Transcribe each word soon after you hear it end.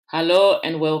Hello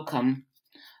and welcome.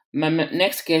 My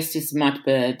next guest is Matt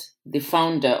Baird, the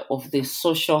founder of the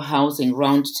Social Housing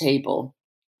Roundtable.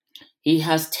 He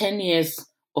has 10 years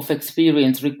of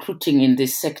experience recruiting in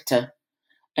this sector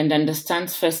and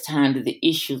understands firsthand the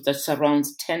issues that surround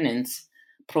tenants,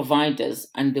 providers,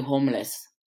 and the homeless.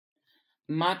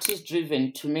 Matt is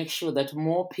driven to make sure that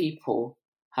more people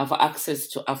have access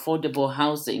to affordable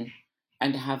housing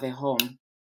and have a home.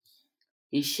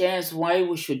 He shares why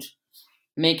we should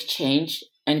make change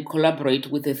and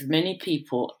collaborate with as many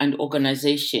people and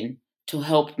organizations to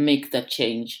help make that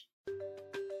change.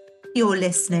 You're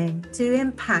listening to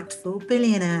Impactful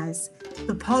Billionaires,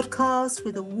 the podcast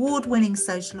with award-winning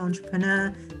social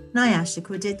entrepreneur Nyasha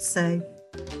Kwaditso.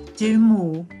 Do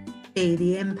more, be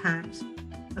the impact.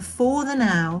 A For the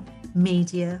Now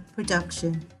media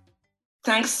production.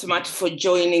 Thanks so much for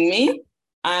joining me.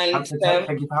 And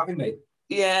thank you for having me.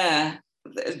 Yeah.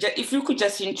 If you could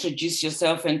just introduce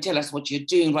yourself and tell us what you're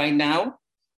doing right now.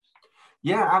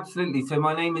 Yeah, absolutely. So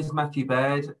my name is Matthew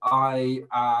Baird. I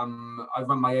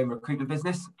run my own recruitment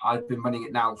business. I've been running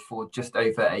it now for just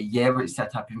over a year. It's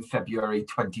set up in February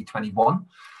 2021.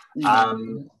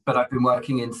 But I've been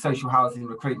working in social housing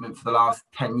recruitment for the last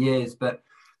 10 years. But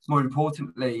more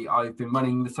importantly, I've been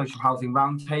running the Social Housing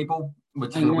Roundtable,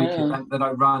 which is a weekly event that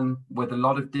I run with a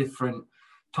lot of different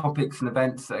topics and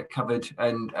events that are covered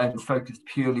and focused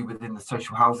purely within the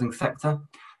social housing sector.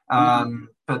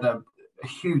 But a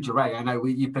huge array. I know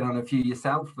you've been on a few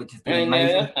yourself, which has been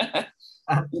amazing.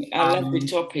 I love the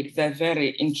topic. They're very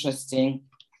interesting.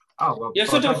 Oh,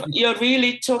 well, you're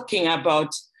really talking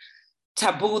about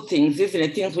taboo things, isn't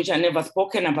it? Things which are never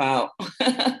spoken about.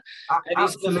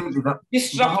 Absolutely.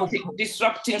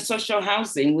 Disrupting social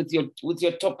housing with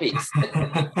your topics.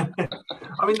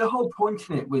 I mean, the whole point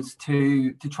in it was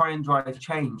to try and drive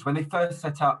change. When they first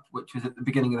set up, which was at the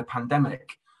beginning of the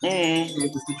pandemic,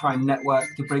 it was to try and network,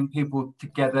 to bring people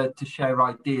together, to share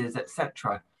ideas,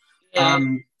 etc.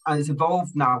 And it's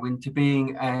evolved now into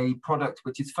being a product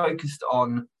which is focused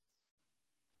on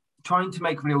trying to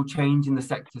make real change in the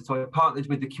sector. So I partnered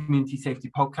with the Community Safety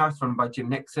Podcast run by Jim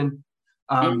Nixon.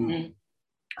 And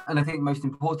I think most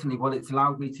importantly, what it's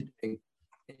allowed me to do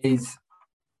is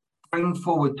bring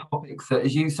forward topics that,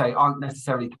 as you say, aren't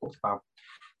necessarily talked about.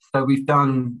 So we've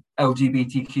done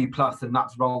LGBTQ+, and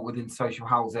that's role within social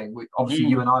housing. Obviously,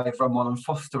 you and I have run one on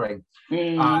fostering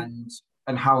and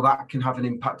how that can have an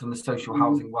impact on the social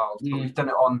housing world. But we've done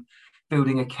it on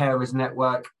building a carers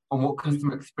network, on what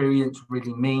customer experience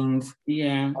really means,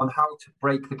 on how to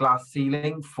break the glass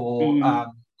ceiling for,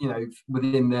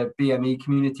 within the BME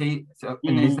community. So,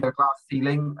 and is there a glass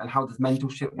ceiling, and how does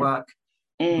mentorship work?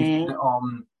 We've done it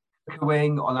on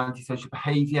on antisocial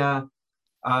behaviour.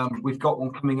 We've got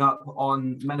one coming up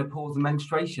on menopause and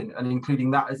menstruation, and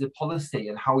including that as a policy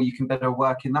and how you can better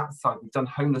work in that side. We've done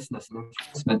homelessness and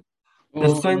enforcement.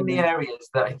 There's so many areas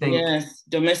that I think... Yes,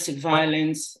 domestic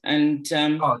violence and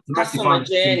customer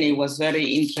journey was very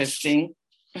interesting.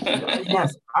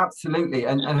 Yes, absolutely.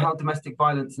 And how domestic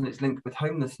violence and its linked with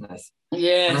homelessness.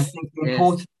 Yes. And I think the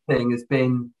important thing has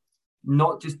been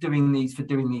not just doing these for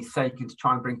doing these sake and to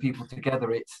try and bring people together.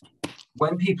 It's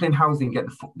when people in housing get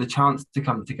the chance to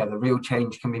come together, real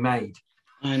change can be made.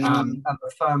 I'm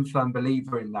a firm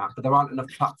believer in that, but there aren't enough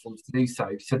platforms to do so.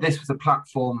 So this was a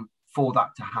platform for that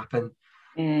to happen.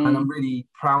 And I'm really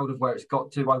proud of where it's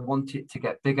got to. I want it to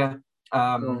get bigger.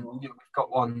 We've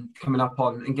got one coming up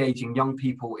on engaging young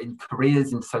people in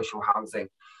careers in social housing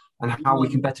and how we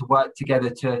can better work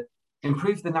together to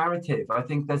improve the narrative. I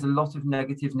think there's a lot of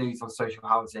negative news on social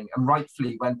housing, and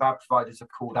rightfully when bad providers are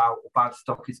called out or bad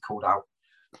stock is called out.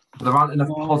 But there aren't enough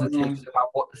positives about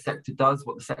what the sector does,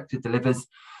 what the sector delivers,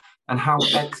 and how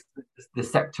excellent the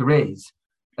sector is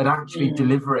at actually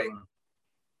delivering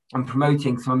and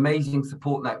promoting some amazing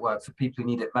support networks for people who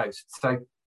need it most. So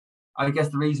I guess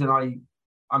the reason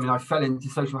I fell into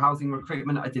social housing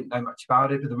recruitment, I didn't know much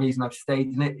about it, but the reason I've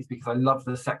stayed in it is because I love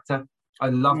the sector. I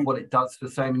love what it does for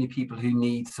so many people who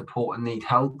need support and need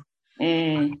help.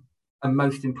 And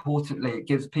most importantly, it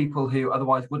gives people who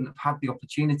otherwise wouldn't have had the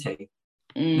opportunity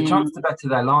the chance to better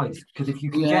their lives. Because if you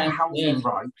can get housing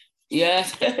right,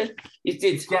 it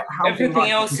is.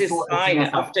 Everything else is fine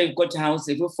after you've got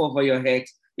housing, roof over your head.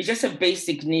 It's just a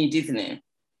basic need, isn't it?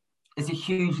 It's a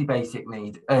hugely basic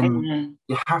need. And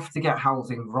you have to get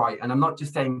housing right. And I'm not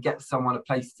just saying get someone a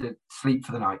place to sleep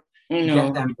for the night.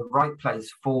 Get them the right place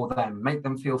for them. Make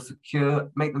them feel secure,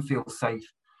 make them feel safe,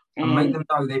 and make them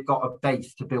know they've got a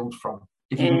base to build from.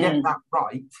 If you can get that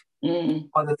right,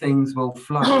 other things will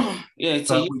flow. But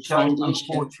we don't,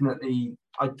 unfortunately,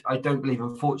 I don't believe,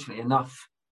 unfortunately, enough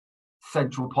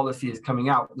central policy is coming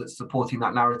out that's supporting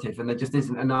that narrative, and there just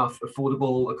isn't enough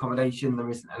affordable accommodation. There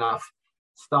isn't enough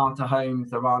starter homes.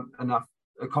 There aren't enough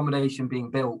accommodation being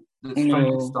built that's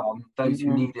focused on those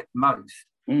who need it most,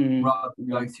 rather than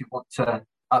those who want to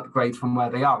upgrade from where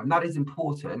they are. And that is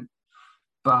important,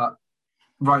 but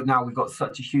right now we've got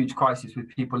such a huge crisis with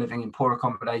people living in poor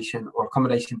accommodation, or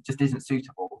accommodation just isn't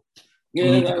suitable. We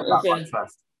need to get that right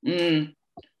first.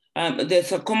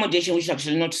 There's accommodation which is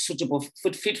actually not suitable,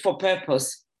 fit for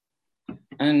purpose.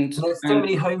 And there's so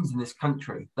many homes in this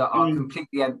country that are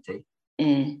completely empty.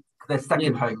 They're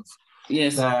second homes.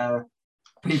 Yes. They're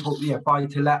people,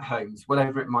 buy-to-let homes,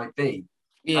 whatever it might be.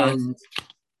 Yes. And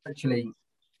actually,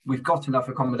 we've got enough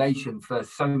accommodation for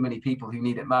so many people who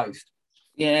need it most.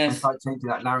 Yes. And start changing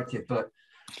that narrative. But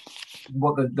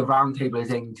what the roundtable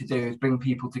is aiming to do is bring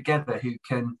people together who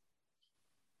can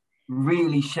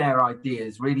really share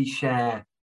ideas, really share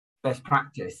best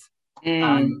practice,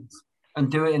 and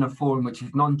do it in a forum which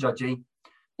is non-judgy,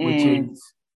 which is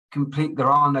complete.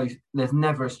 There's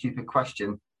never a stupid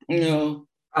question. No.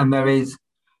 And there is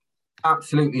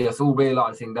absolutely us all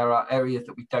realizing there are areas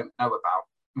that we don't know about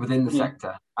within the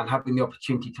sector, and having the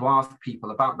opportunity to ask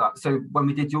people about that. So when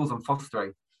we did yours on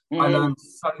fostering, I learned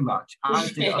so much,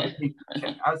 as did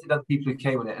other people who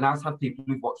came on it, and as have people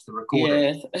who've watched the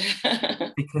recording.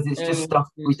 Yes. Because it's just stuff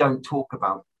we don't talk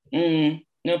about.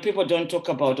 No, people don't talk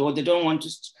about, or they don't want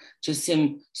to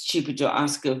seem stupid to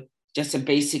ask just a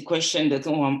basic question. They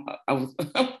don't want,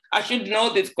 I should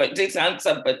know this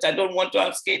answer, but I don't want to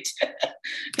ask it.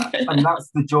 And that's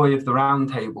the joy of the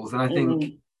roundtables. And I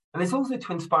think, and it's also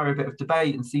to inspire a bit of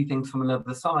debate and see things from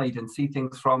another side and see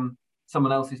things from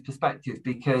someone else's perspective,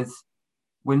 because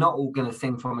we're not all going to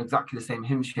sing from exactly the same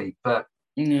hymn sheet, but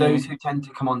those who tend to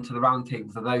come onto the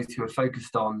roundtables are those who are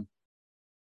focused on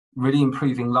really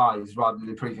improving lives rather than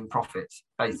improving profits,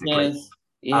 basically.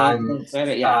 Yes.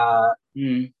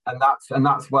 And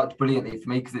that's worked brilliantly for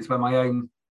me, because it's where my own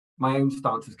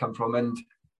stance has come from. And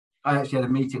I actually had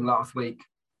a meeting last week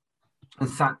and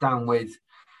sat down with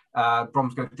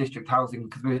Bromsgrove District Housing,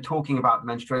 because we were talking about the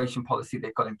menstruation policy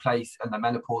they've got in place and the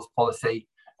menopause policy,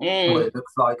 what it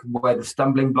looks like, where the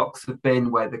stumbling blocks have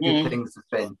been, where the good things have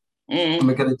been. And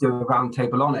we're going to do a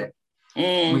roundtable on it.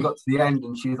 We got to the end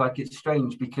and she was like, it's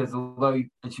strange because and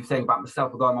she was saying about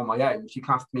myself, although I'm on my own, she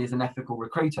classed me as an ethical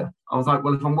recruiter. I was like,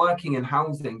 well, if I'm working in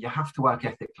housing, you have to work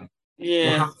ethically.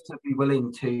 You have to be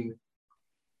willing to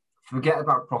forget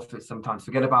about profits sometimes,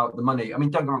 forget about the money. I mean,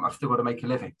 don't get me wrong, I've still got to make a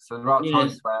living. So there are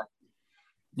times where,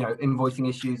 invoicing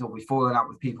issues, or we've fallen out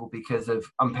with people because of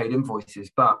unpaid invoices,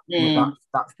 but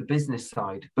that's the business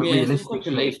side. But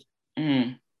realistically,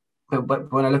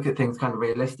 but when I look at things kind of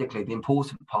realistically, the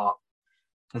important part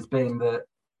has been that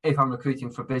if I'm recruiting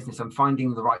for a business, I'm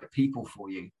finding the right people for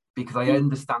you, because I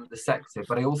understand the sector,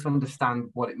 but I also understand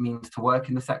what it means to work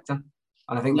in the sector.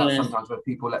 And I think that's sometimes where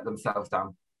people let themselves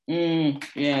down.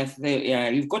 Yes,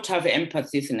 you've got to have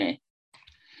empathy, isn't it?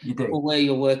 You do. For where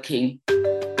you're working.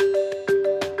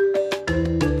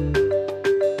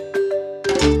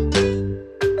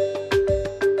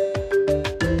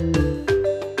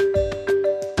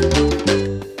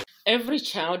 Every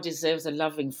child deserves a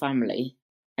loving family,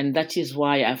 and that is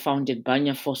why I founded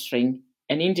Banya Fostering,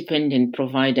 an independent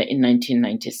provider, in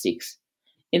 1996.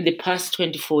 In the past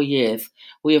 24 years,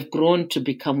 we have grown to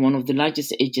become one of the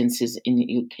largest agencies in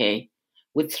the UK.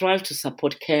 We thrive to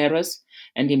support carers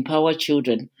and empower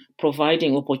children,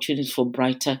 providing opportunities for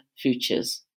brighter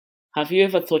futures. Have you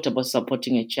ever thought about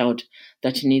supporting a child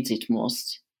that needs it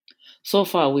most? So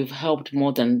far, we've helped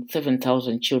more than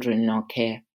 7,000 children in our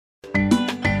care.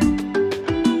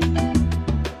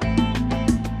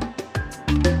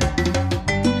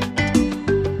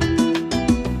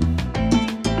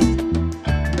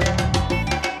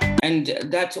 And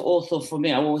that's also, for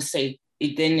me, I always say,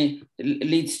 it then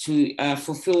leads to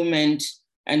fulfillment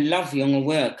and love your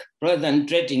work rather than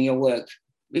dreading your work.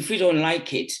 If you don't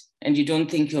like it and you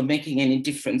don't think you're making any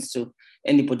difference to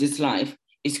anybody's life,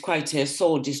 it's quite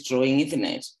soul-destroying, isn't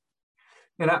it?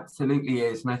 It absolutely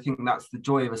is. And I think that's the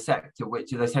joy of a sector,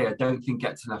 which, as I say, I don't think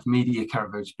gets enough media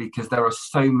coverage, because there are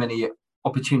so many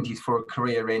opportunities for a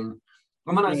career in.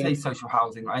 And when I say social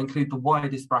housing, I include the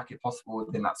widest bracket possible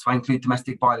within that. So I include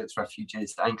domestic violence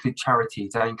refuges, I include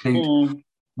charities, I include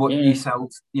what you sell,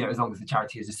 as long as the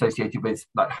charity is associated with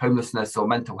like homelessness or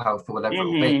mental health or whatever it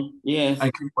will be. I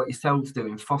include what yourselves do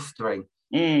in fostering.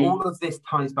 All of this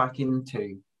ties back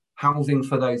into housing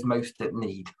for those most at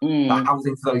need. That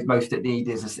housing for those most at need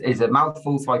is a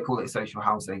mouthful, so I call it social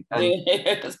housing. And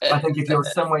Yes. I think if you're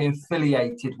some way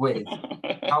affiliated with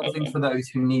housing for those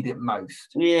who need it most,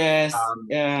 yes,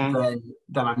 then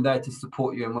I'm there to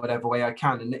support you in whatever way I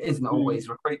can. And it isn't always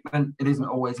recruitment. It isn't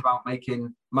always about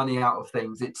making money out of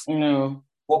things. It's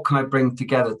what can I bring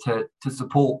together to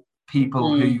support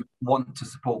people who want to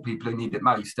support people who need it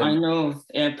most. And I know.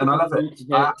 Yeah, and I love it.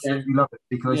 I absolutely love it,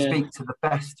 because I speak to the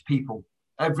best people.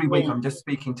 Every week I'm just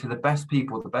speaking to the best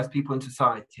people in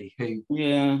society who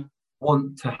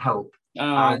want to help.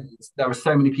 And there are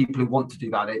so many people who want to do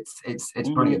that. It's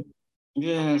brilliant.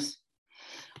 Yes.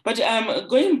 But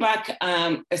going back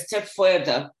a step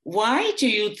further, why do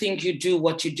you think you do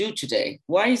what you do today?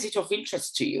 Why is it of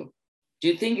interest to you? Do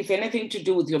you think it's anything to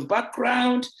do with your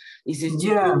background? Is it to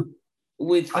do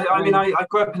with... I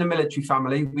grew up in a military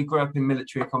family. We grew up in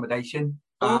military accommodation.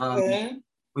 Okay.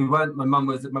 We weren't. My mum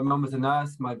was a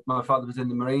nurse. My father was in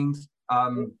the Marines.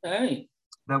 Okay.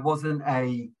 There wasn't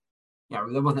an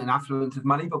affluence of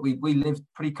money, but we lived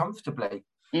pretty comfortably,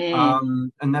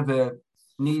 and never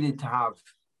needed to have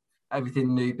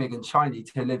everything new, big and shiny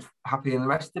to live happy in the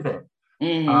rest of it.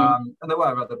 And there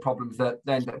were other problems that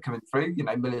end up coming through. You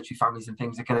know, military families and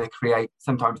things are going to create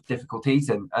sometimes difficulties,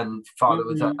 and father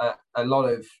was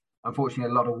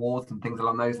unfortunately a lot of wars and things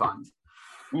along those lines.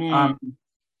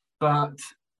 But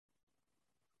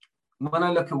when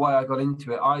I look at why I got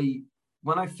into it,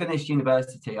 when I finished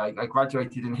university, I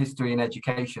graduated in history and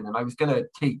education, and I was going to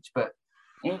teach, but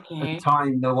at the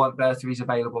time there weren't bursaries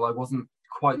available. I wasn't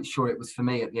quite sure it was for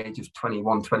me at the age of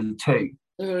 21, 22.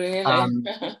 Really?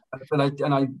 But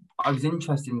I was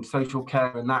interested in social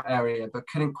care in that area, but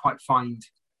couldn't quite find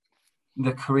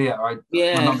the career.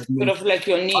 Sort of like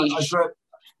your niche.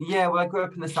 I grew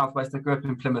up in the southwest. I grew up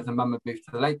in Plymouth, and Mum had moved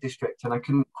to the Lake District, and I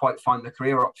couldn't quite find the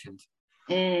career options.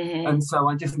 And so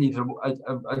I just needed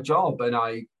a job, and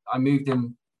I moved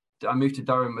to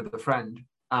Durham with a friend,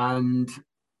 and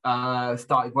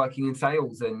started working in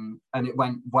sales, and it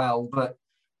went well, but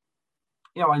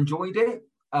I enjoyed it,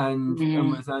 and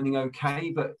was earning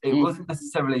okay, but it wasn't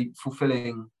necessarily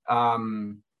fulfilling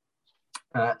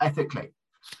ethically.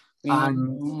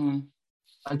 And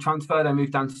I transferred. I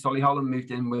moved down to Solihull and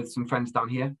moved in with some friends down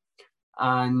here,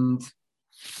 and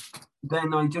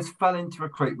then I just fell into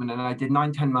recruitment, and I did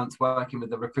 9-10 months working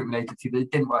with a recruitment agency that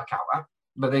it didn't work out at,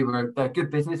 but they're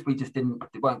good business. We just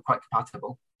weren't quite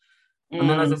compatible. And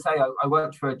then, as I say, I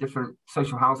worked for a different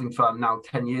social housing firm now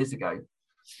 10 years ago.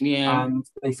 And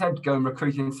they said, go and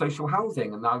recruit in social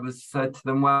housing. And I said to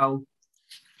them, well,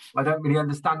 I don't really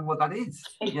understand what that is.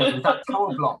 Is that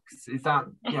tower blocks? Is that,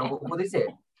 what is it?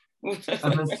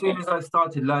 And as soon as I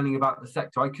started learning about the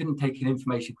sector, I couldn't take in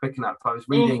information quick enough. I was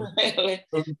reading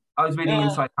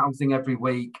Inside Housing every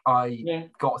week. I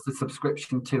got a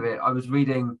subscription to it. I was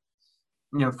reading,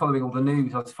 following all the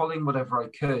news. I was following whatever I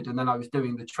could. And then I was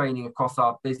doing the training across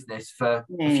our business for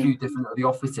a few different of the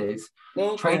offices,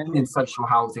 training in social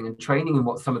housing and training in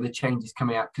what some of the changes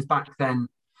coming out. Because back then,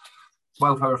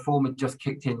 welfare reform had just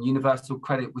kicked in. Universal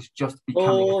credit was just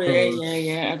becoming a thing.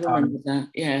 I remember that.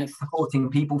 Yes. Supporting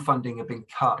people funding had been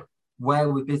cut. Where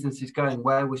were businesses going?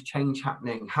 Where was change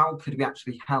happening? How could we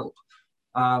actually help?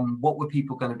 What were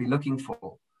people going to be looking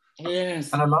for?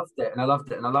 Yes. And I loved it.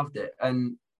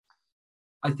 And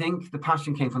I think the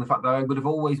passion came from the fact that I would have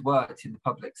always worked in the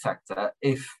public sector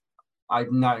if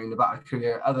I'd known about a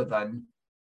career other than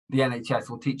the NHS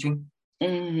or teaching.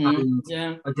 And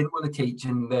I didn't want to teach,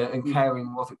 and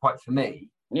caring wasn't quite for me.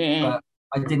 But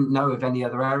I didn't know of any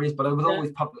other areas, but I was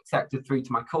always public sector through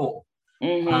to my core,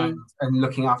 and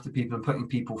looking after people and putting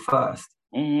people first.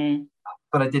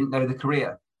 But I didn't know the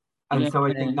career. And so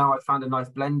I think now I found a nice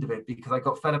blend of it, because I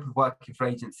got fed up of working for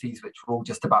agencies which were all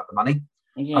just about the money.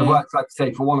 I worked, like I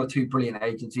say, for one or two brilliant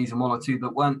agencies and one or two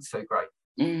that weren't so great.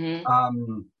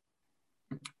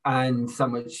 And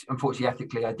some which, unfortunately,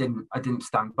 ethically, I didn't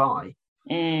stand by.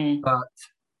 But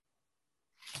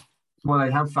what I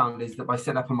have found is that by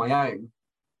setting up on my own,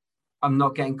 I'm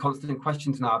not getting constant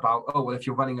questions now about, if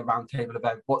you're running a roundtable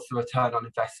event, what's the return on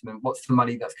investment? What's the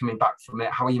money that's coming back from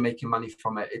it? How are you making money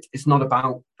from it? It's not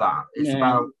about that. It's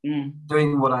about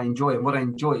doing what I enjoy. And what I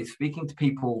enjoy is speaking to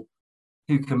people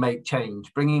who can make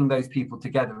change, bringing those people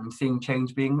together and seeing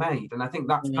change being made. And I think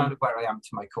that's kind of where I am to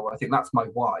my core. I think that's my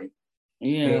why.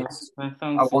 I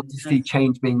want to see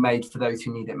change being made for those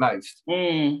who need it most.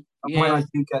 And when I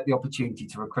do get the opportunity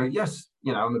to recruit, yes,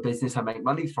 I'm a business, I make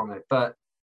money from it, but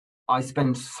I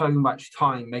spend so much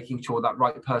time making sure that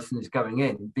right person is going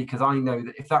in, because I know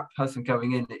that if that person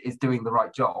going in is doing the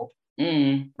right job,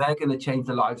 they're going to change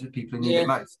the lives of people who need it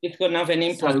most. It's going to have an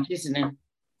impact, isn't it?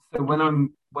 So when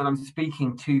I'm when I'm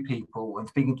speaking to people and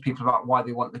speaking to people about why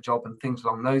they want the job and things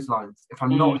along those lines, if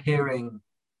I'm not hearing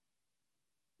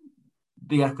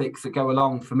the ethics that go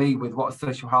along for me with what a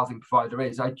social housing provider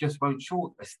is, I just won't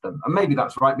shortlist them. And maybe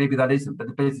that's right, maybe that isn't, but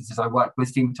the businesses I work with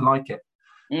seem to like it.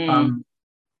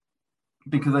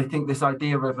 Because I think this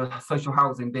idea of a social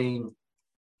housing being,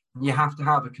 you have to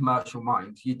have a commercial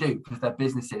mind. You do, because they're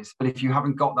businesses. But if you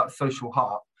haven't got that social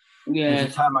heart,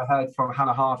 there's a term I heard from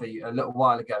Hannah Harvey a little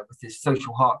while ago, was this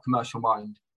social heart, commercial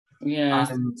mind. Yes,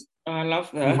 and I love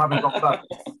that. You haven't got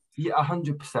both. Yeah,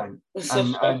 100%.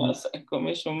 And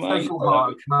commercial mind. Social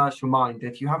heart, commercial mind.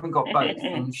 If you haven't got both,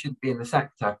 then you shouldn't be in the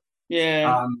sector.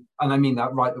 Yeah. And I mean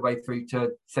that right the way through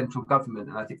to central government.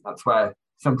 And I think that's where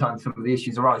sometimes some of the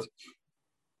issues arise.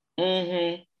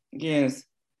 Yes.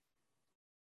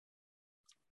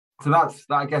 So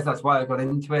I guess that's why I got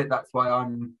into it. That's why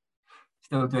I'm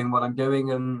still doing what I'm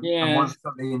doing, and why I'm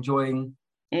suddenly enjoying,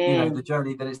 the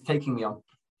journey that it's taking me on.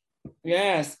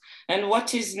 Yes. And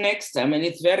what is next? I mean,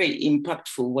 it's very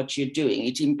impactful what you're doing.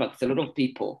 It impacts a lot of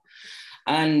people,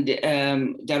 and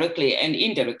directly and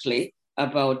indirectly,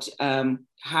 about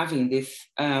having this,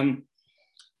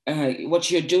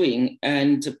 what you're doing,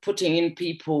 and putting in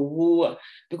people who,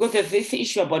 because there's this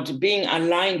issue about being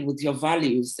aligned with your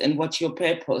values and what's your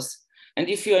purpose. And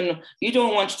if you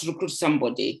don't want to recruit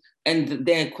somebody and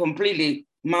they're completely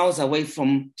miles away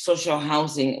from social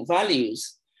housing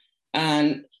values,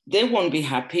 and they won't be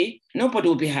happy, nobody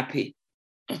will be happy.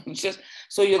 Just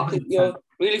so you're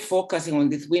really focusing on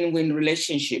these win-win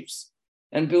relationships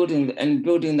and building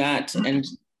that, and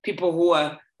people who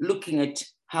are looking at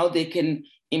how they can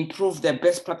improve their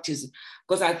best practice.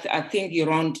 Because I think your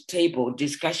round table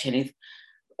discussion is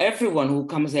everyone who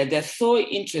comes there, they're so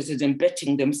interested in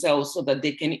betting themselves so that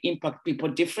they can impact people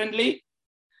differently,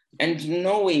 and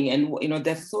knowing, and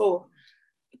they're so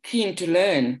keen to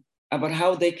learn about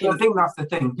how they can. I think that's the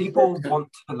thing. People want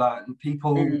to learn.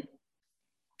 People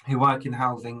who work in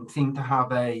housing seem to have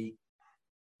a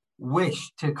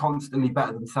wish to constantly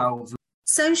better themselves.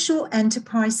 Social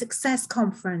Enterprise Success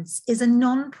Conference is a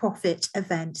non-profit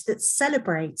event that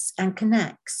celebrates and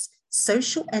connects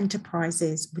social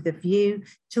enterprises with a view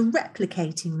to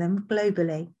replicating them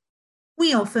globally.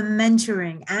 We offer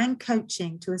mentoring and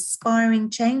coaching to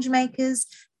aspiring change makers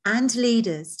and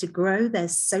leaders to grow their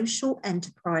social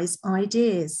enterprise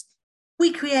ideas.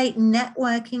 We create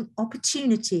networking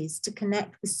opportunities to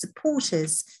connect with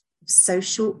supporters of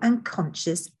social and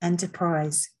conscious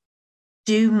enterprise.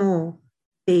 Do more.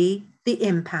 Be the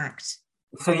impact.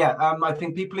 So I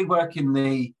think people who work in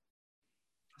the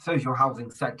social housing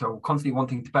sector are constantly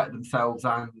wanting to better themselves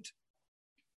and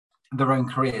their own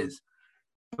careers,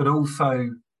 but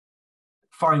also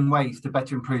find ways to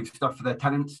better improve stuff for their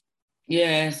tenants.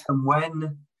 Yes.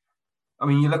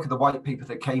 And you look at the white paper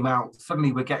that came out,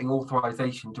 suddenly we're getting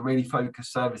authorization to really focus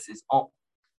services on.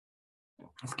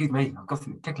 Excuse me, I've got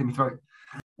something tickling my throat.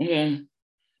 Yeah.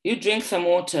 You drink some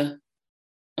water.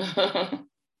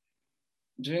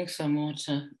 Drink some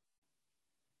water.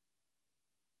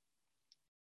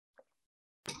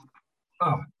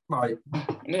 Oh, right.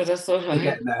 No, that's all right.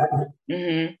 Getting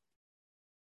there.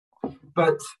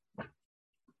 But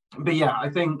yeah, I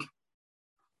think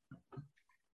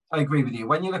I agree with you.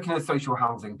 When you're looking at social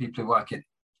housing, people who work in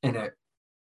it,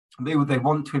 they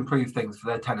want to improve things for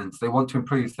their tenants. They want to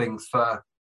improve things for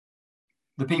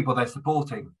the people they're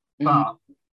supporting. But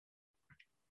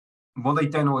what they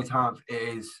don't always have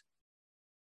is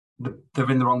they're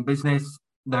in the wrong business.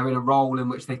 They're in a role in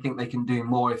which they think they can do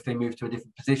more if they move to a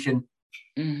different position.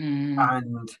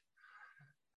 And,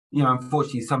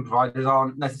 unfortunately, some providers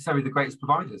aren't necessarily the greatest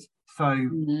providers. So,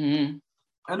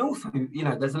 and also,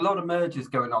 there's a lot of mergers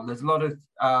going on. There's a lot of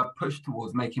push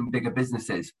towards making bigger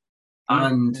businesses.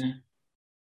 And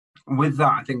with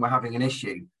that, I think we're having an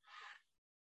issue,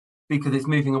 because it's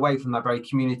moving away from that very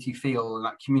community feel and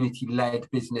that community-led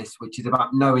business, which is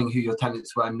about knowing who your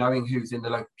tenants were, knowing who's in the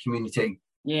local community.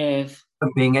 Yes.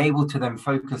 And being able to then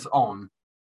focus on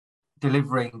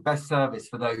delivering best service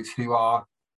for those who are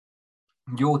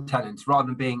your tenants, rather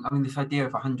than being, this idea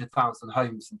of 100,000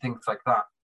 homes and things like that.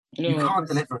 No, you can't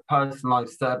deliver a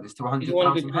personalised service to 100,000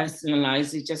 homes. It won't be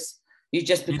personalised. You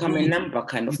just become a number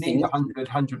kind of thing. You need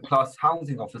 100 plus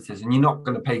housing officers, and you're not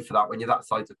going to pay for that when you're that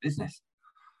size of business.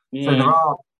 Yeah. So there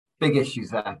are big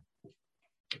issues there.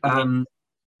 So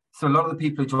a lot of the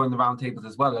people who join the roundtables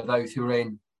as well are those who are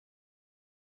in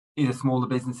either smaller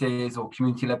businesses or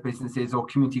community-led businesses or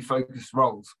community-focused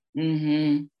roles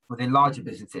within larger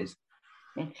businesses.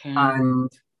 Okay. And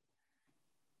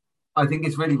I think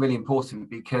it's really, really important,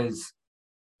 because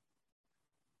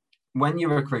when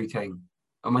you're recruiting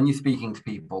and when you're speaking to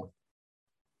people,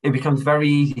 it becomes very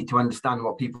easy to understand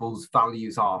what people's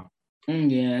values are.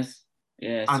 Yes.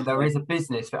 And there is a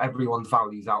business for everyone's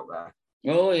values out there.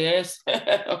 Oh, yes.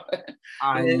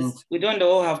 And yes. We don't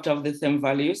all have to have the same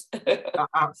values.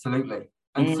 Absolutely.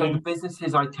 And so the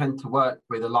businesses I tend to work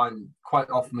with align quite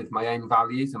often with my own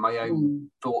values and my own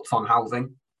thoughts on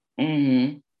housing.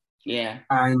 Yeah.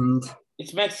 And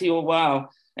it makes you wow,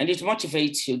 and it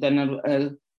motivates you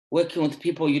than working with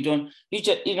people you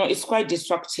just, it's quite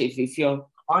destructive if you're.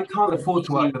 I can't afford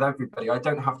to work with everybody. I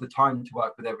don't have the time to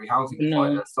work with every housing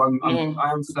provider. So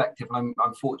I am selective, and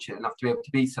I'm fortunate enough to be able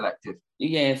to be selective.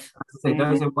 Yes. As I say,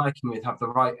 those I'm working with have the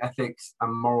right ethics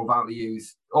and moral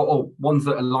values, or ones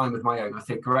that align with my own. I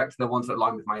say correct, they're ones that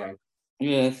align with my own.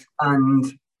 Yes.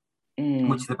 And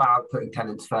which is about putting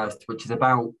tenants first, which is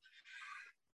about,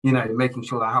 making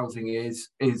sure that housing is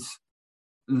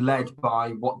led by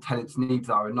what tenants' needs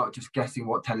are, and not just guessing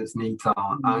what tenants' needs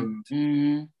are,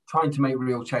 and trying to make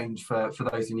real change for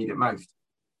those who need it most.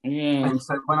 And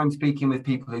so when I'm speaking with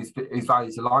people whose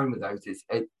values align with those,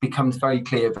 it becomes very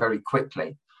clear very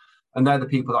quickly. And they're the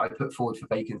people that I put forward for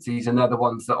vacancies, and they're the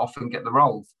ones that often get the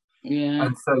roles.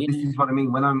 And so this is what I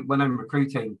mean when I'm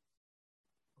recruiting.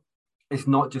 It's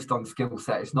not just on skill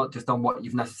set. It's not just on what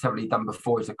you've necessarily done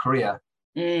before as a career.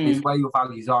 It's where your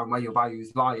values are and where your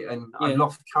values lie. And I've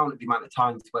lost count of the amount of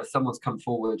times where someone's come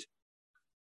forward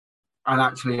and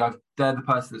actually they're the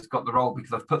person that's got the role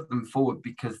because I've put them forward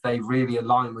because they really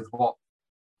align with what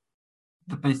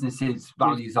the business's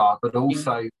values are, but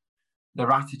also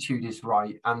their attitude is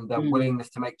right and their willingness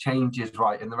to make change is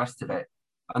right and the rest of it.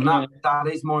 And that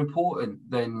is more important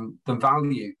than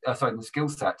value, than skill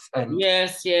sets. And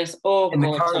yes. Oh, in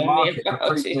the current market,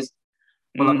 recruitment.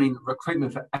 Well, I mean,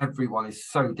 recruitment for everyone is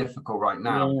so difficult right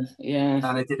now. Yes.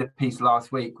 And I did a piece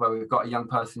last week where we've got a young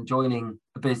person joining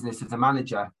the business as a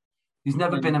manager. He's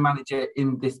never been a manager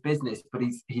in this business, but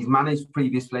he's managed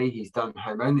previously. He's done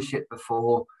home ownership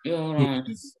before.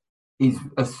 He's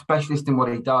a specialist in what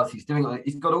he does. He's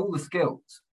got all the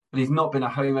skills, but he's not been a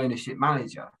home ownership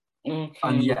manager.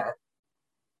 And yet,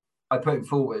 I put him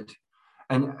forward.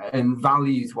 And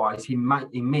values-wise, he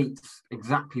meets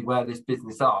exactly where this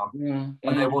business are, and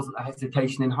there wasn't a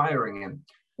hesitation in hiring him.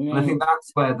 And I think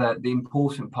that's where the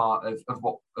important part of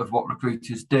what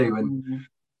recruiters do. And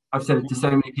I've said it to so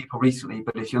many people recently,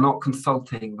 but if you're not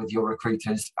consulting with your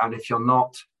recruiters, and if you're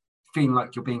not feeling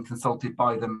like you're being consulted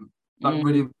by them, like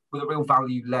really with a real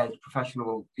value-led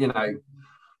professional,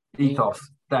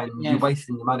 ethos, then you're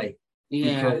wasting your money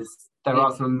because there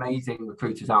are some amazing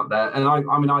recruiters out there. And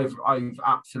I've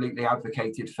absolutely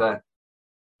advocated for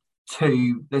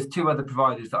there's two other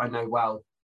providers that I know well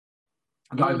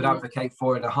that I would advocate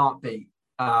for in a heartbeat,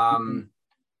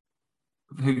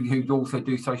 who also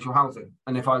do social housing.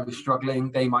 And if I was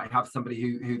struggling, they might have somebody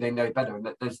who they know better. And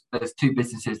there's two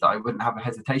businesses that I wouldn't have a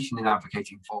hesitation in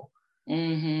advocating for.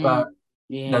 But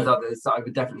there's others that I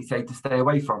would definitely say to stay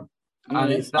away from.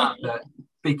 And it's that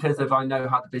because I know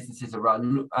how the businesses are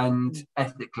run and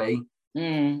ethically,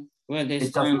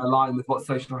 it doesn't align with what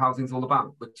social housing is all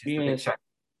about, which is the big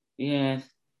shame.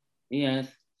 Yes,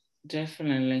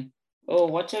 definitely. Oh,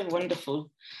 what a wonderful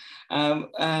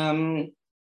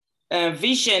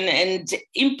vision and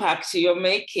impact you're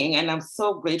making, and I'm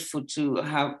so grateful to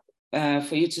have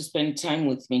for you to spend time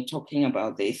with me talking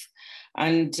about this.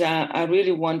 And I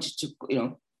really want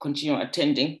to, continue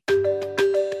attending.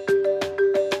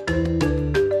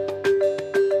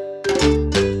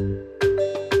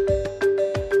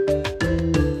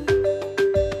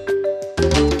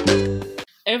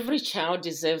 Every child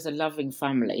deserves a loving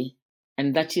family,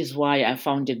 and that is why I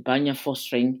founded Banya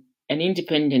Fostering, an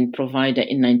independent provider,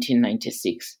 in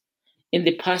 1996. In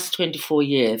the past 24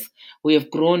 years, we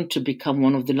have grown to become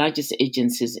one of the largest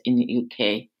agencies in the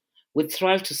UK. We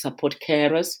thrive to support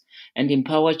carers and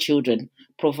empower children,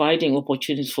 providing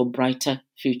opportunities for brighter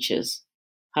futures.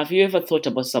 Have you ever thought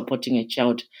about supporting a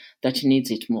child that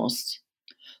needs it most?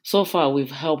 So far,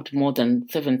 we've helped more than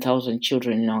 7,000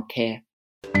 children in our care.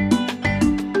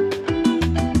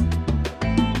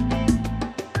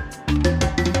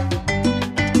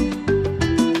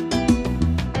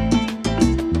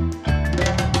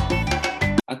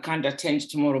 I can't attend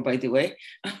tomorrow, by the way.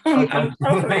 I'm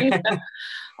suffering.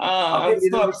 I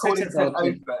think the recording sent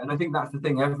over, and I think that's the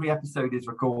thing. Every episode is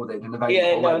recorded and available.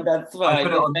 Yeah, no, that's right. I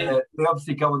put it on they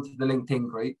obviously go onto the LinkedIn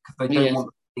group because they don't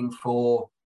want anything for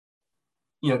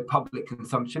public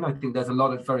consumption. I think there's a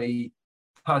lot of very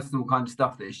personal kind of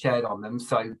stuff that is shared on them.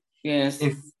 So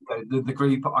if the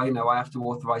group, I have to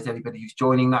authorize anybody who's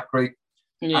joining that group.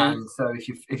 And so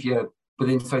if you're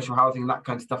within social housing and that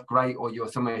kind of stuff, great, or you're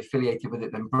somewhere affiliated with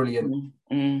it, then brilliant.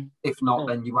 If not,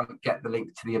 then you won't get the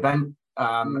link to the event.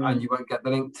 and you won't get the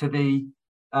link to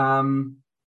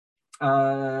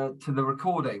the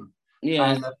recording.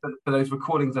 Yes. And for those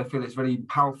recordings, I feel it's really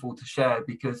powerful to share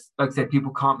because, like I say,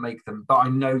 people can't make them, but I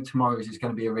know tomorrow's is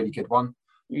going to be a really good one.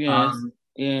 Yes.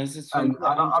 Yes. It's and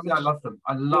I mean, I love them.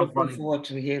 I love running. Forward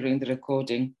to hearing the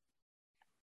recording.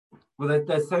 Well,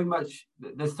 there's so much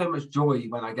joy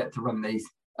when I get to run these,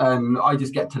 and I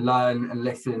just get to learn and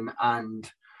listen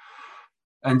and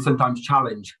sometimes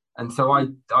challenge. And so I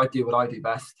do what I do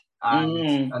best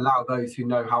and allow those who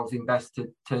know housing best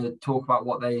to talk about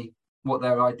what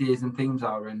their ideas and themes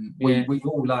are, and we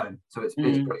all learn. So it's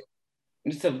brilliant.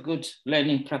 It's a good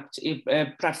learning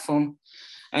platform.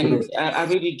 And I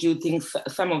really do think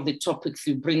some of the topics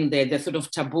you bring there, they're sort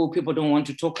of taboo. People don't want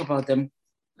to talk about them.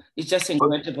 It's just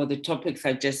incredible, the topics.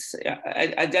 I just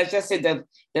said that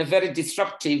they're very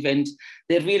disruptive and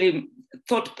they're really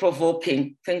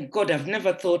thought-provoking. Thank God I've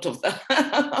never thought of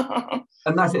that.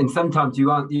 And that's it. And sometimes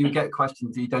you get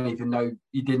questions that you don't even know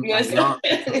you didn't know the answer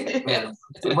to.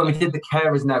 So when we did the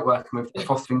carers network and we're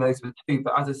fostering those with two,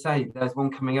 but as I say, there's one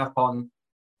coming up on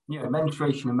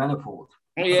menstruation and menopause.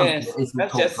 Yes, that isn't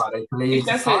talked about openly in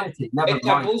society. Never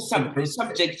mind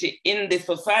subject in the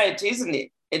society, isn't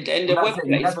it? And the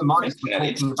workplace. Never mind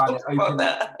we're talking about it openly.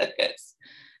 Yes.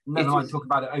 Never mind talking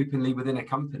about it openly within a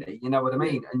company. You know what I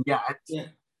mean? And yet,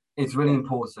 it's really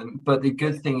important. But the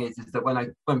good thing is that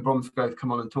when Bromsgrove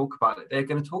come on and talk about it, they're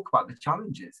going to talk about the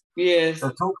challenges. Yes.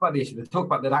 They'll talk about the issue. They'll talk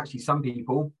about that actually some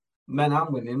people, men and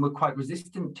women, were quite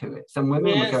resistant to it. Some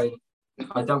women were going,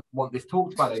 I don't want this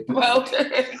talked about openly. Well,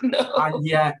 no. And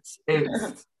yet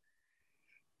it's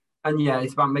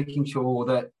about making sure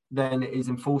that then it is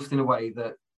enforced in a way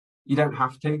that you don't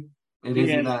have to. It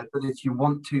isn't there, but if you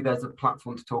want to, there's a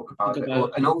platform to talk about it.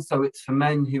 And also, it's for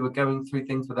men who are going through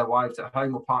things with their wives at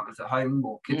home, or partners at home,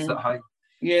 or kids at home.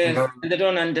 Yes, and they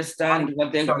don't understand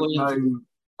what they're going through.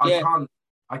 I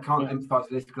can't empathise with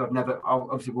this because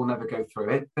obviously we'll never go through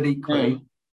it. But equally,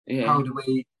 how do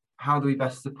we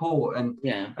best support? And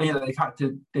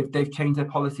they've changed their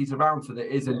policies around so that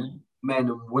it isn't men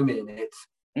and women. It's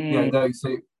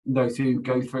those who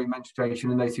go through menstruation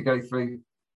and those who go through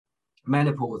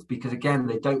menopause, because again,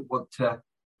 they don't want to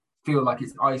feel like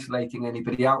it's isolating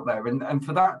anybody out there. And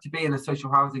for that to be in a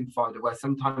social housing provider where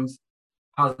sometimes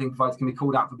housing providers can be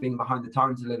called out for being behind the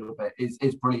times a little bit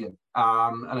is brilliant.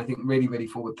 And I think really, really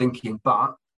forward thinking.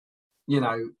 But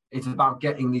it's about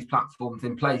getting these platforms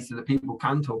in place so that people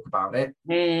can talk about it,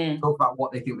 talk about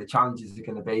what they think the challenges are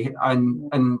going to be,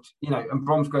 and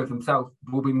Bromsgrove themselves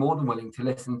will be more than willing to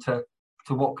listen to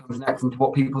what comes next and to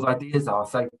what people's ideas are.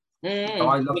 So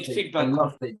I love feedback. I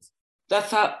love these.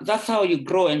 That's how you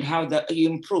grow and how you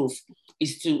improve,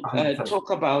 is to talk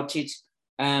about it,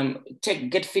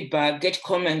 get feedback, get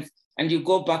comments, and you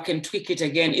go back and tweak it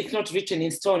again. It's not written in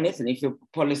stone, isn't it? Your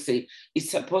policy is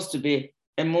supposed to be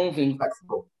a moving,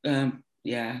 flexible.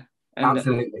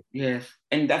 Absolutely. Yes,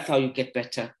 and that's how you get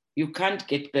better. You can't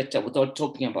get better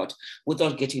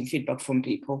without getting feedback from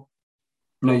people.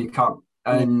 No, you can't.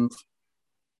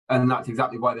 And that's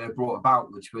exactly why they were brought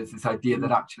about, which was this idea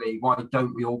that actually, why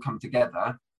don't we all come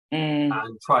together and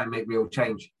try and make real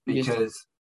change? Because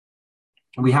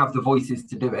we have the voices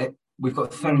to do it. We've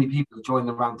got so many people who join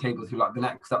the roundtables who like the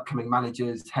next upcoming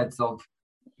managers, heads of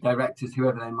directors,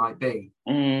 whoever they might be.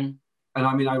 And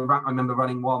I mean, I remember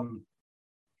running one,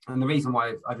 and the reason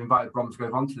why I've invited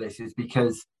Bromsgrove onto this is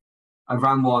because I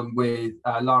ran one with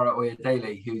Lara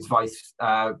Oyedele, who's vice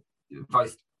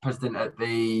president at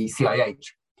the CIH.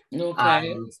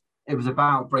 Okay. And it was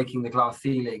about breaking the glass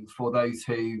ceiling for those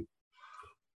who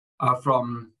are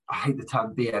from, I hate the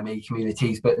term BME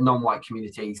communities, but non-white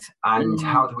communities. And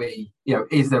how do we,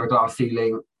 is there a glass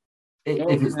ceiling?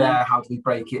 If it's there, how do we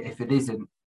break it? If it isn't,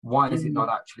 why is it not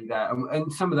actually there? And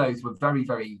some of those were very,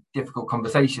 very difficult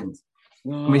conversations.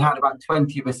 And we had about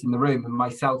 20 of us in the room, and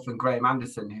myself and Graham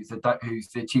Anderson, who's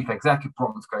the chief exec of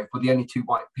Bromsgrove, were the only two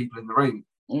white people in the room.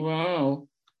 Wow.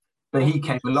 But he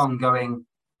came along going,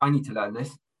 I need to learn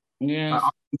this. Yes. I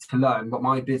need to learn what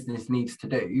my business needs to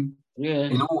do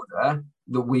in order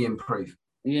that we improve.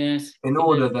 Yes. In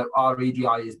order that our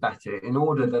EDI is better, in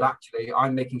order that actually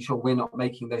I'm making sure we're not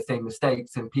making those same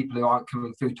mistakes, and people who aren't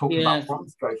coming through talking about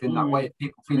Bromsgrove in that way,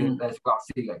 people feeling that there's a glass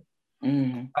ceiling.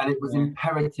 And it was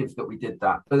imperative that we did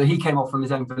that. But he came off on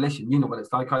his own volition. You know what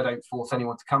it's like. I don't force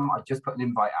anyone to come. I just put an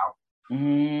invite out.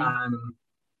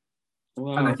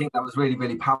 And I think that was really,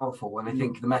 really powerful. And I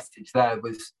think the message there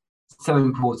was so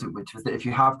important, which was that if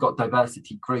you have got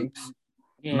diversity groups,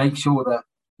 make sure that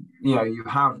you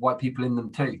have white people in them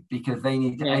too, because they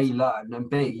need to A, learn, and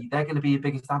B, they're going to be your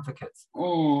biggest advocates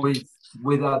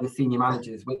with other senior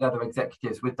managers, with other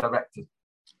executives, with directors.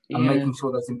 and making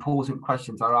sure those important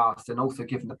questions are asked, and also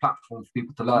giving the platform for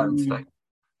people to learn. So,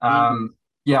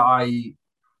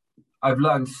 I've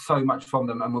learned so much from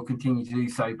them and will continue to do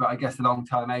so. But I guess the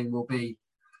long-term aim will be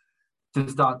to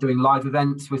start doing live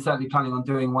events. We're certainly planning on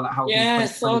doing one at Housing. Yeah,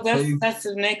 so that's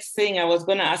the next thing I was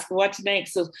going to ask. What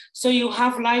next? So you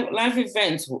have live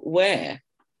events where?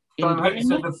 So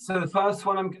the first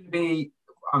one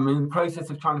I'm in the process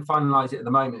of trying to finalise it at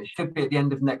the moment. It should be at the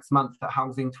end of next month at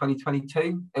Housing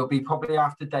 2022. It'll be probably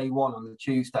after day one on the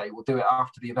Tuesday. We'll do it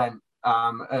after the event at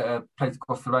a place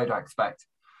across the road, I expect.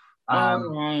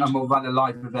 And we'll run a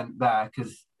live event there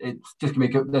because it's just going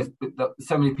to be good. There's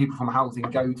so many people from Housing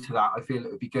go to that. I feel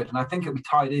it would be good. And I think it'll be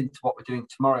tied into what we're doing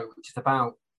tomorrow, which is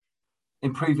about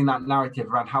improving that narrative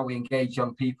around how we engage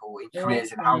young people in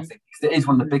careers in housing. Because it is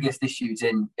one of the biggest issues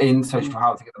in social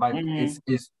housing at the moment,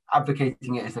 is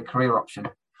advocating it as a career option.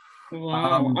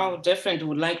 Wow, I definitely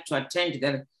would like to attend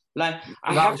that. Like,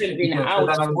 I haven't been out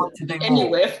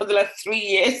anywhere for the last 3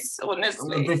 years,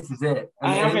 honestly. Well, this is it.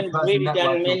 And I haven't really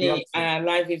done many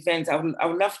live events. I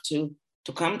would love to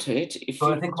come to it.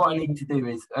 So I think what I need to do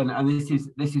is, and this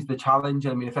is the challenge.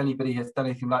 I mean, if anybody has done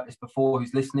anything like this before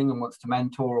who's listening and wants to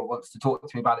mentor or wants to talk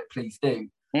to me about it, please do.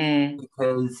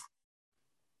 Because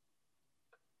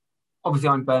obviously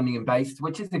I'm Birmingham based,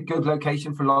 which is a good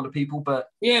location for a lot of people, but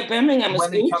Birmingham is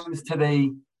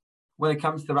good. When it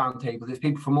comes to the roundtables, it's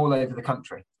people from all over the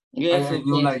country. Yes,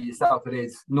 you'll know yourself. It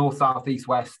is north, south, east,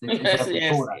 west. Yes.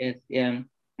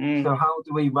 So how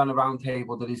do we run a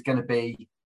roundtable that is going to be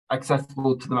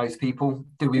accessible to the most people?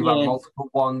 Do we run multiple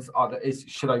ones?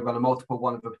 Should I run a multiple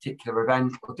one of a particular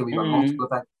event, or do we run multiple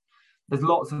events? There's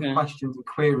lots of questions and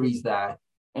queries there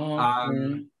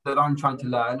that I'm trying to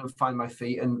learn and find my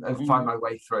feet and find my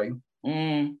way through.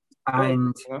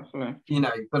 And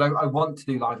but I want to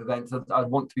do live events. I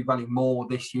want to be running more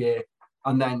this year,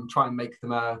 and then try and make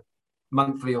them a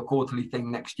monthly or quarterly thing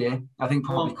next year. I think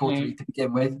probably quarterly to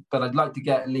begin with, but I'd like to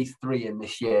get at least 3 in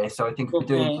this year. So I think if we're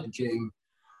doing it in June,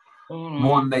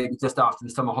 one maybe just after the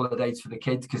summer holidays for the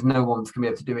kids, because no one's gonna be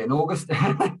able to do it in August.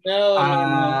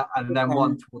 And then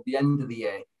one toward the end of the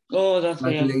year.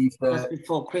 That's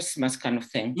before Christmas kind of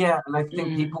thing. Yeah, and I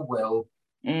think people will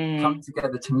come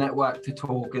together to network, to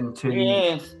talk, and to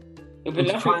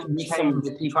try and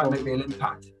change, try and make real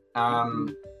impact.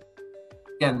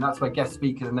 Again, that's where guest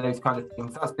speakers and those kind of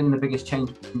things. That's been the biggest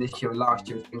change this year and last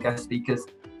year has been guest speakers.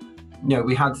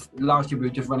 We had last year we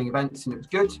were just running events and it was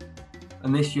good.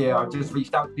 And this year I just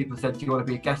reached out to people and said, do you want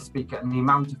to be a guest speaker? And the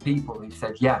amount of people who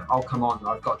said, yeah, I'll come on.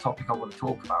 I've got a topic I want to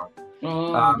talk about.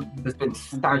 Has been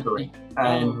staggering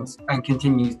and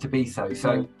continues to be so.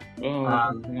 So,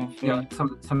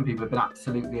 some people have been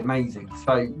absolutely amazing.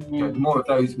 So, the more of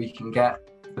those we can get,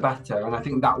 the better. And I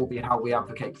think that will be how we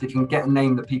advocate. Because if you can get a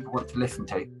name that people want to listen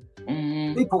to,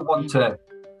 people want to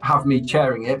have me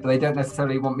chairing it, but they don't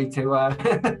necessarily want me to.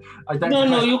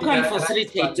 You can't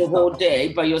facilitate the whole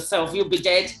day by yourself. You'll be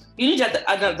dead. You need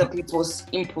other people's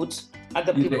input,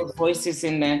 other people's voices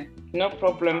in there. No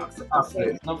problem.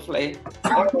 Absolutely.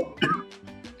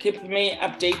 Keep me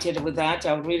updated with that.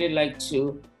 I would really like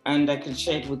to, and I can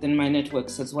share it within my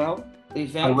networks as well. The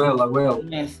event. I will.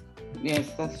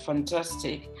 Yes, that's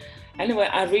fantastic. Anyway,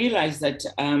 I realize that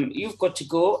you've got to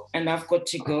go and I've got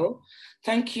to go.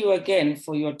 Thank you again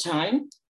for your time.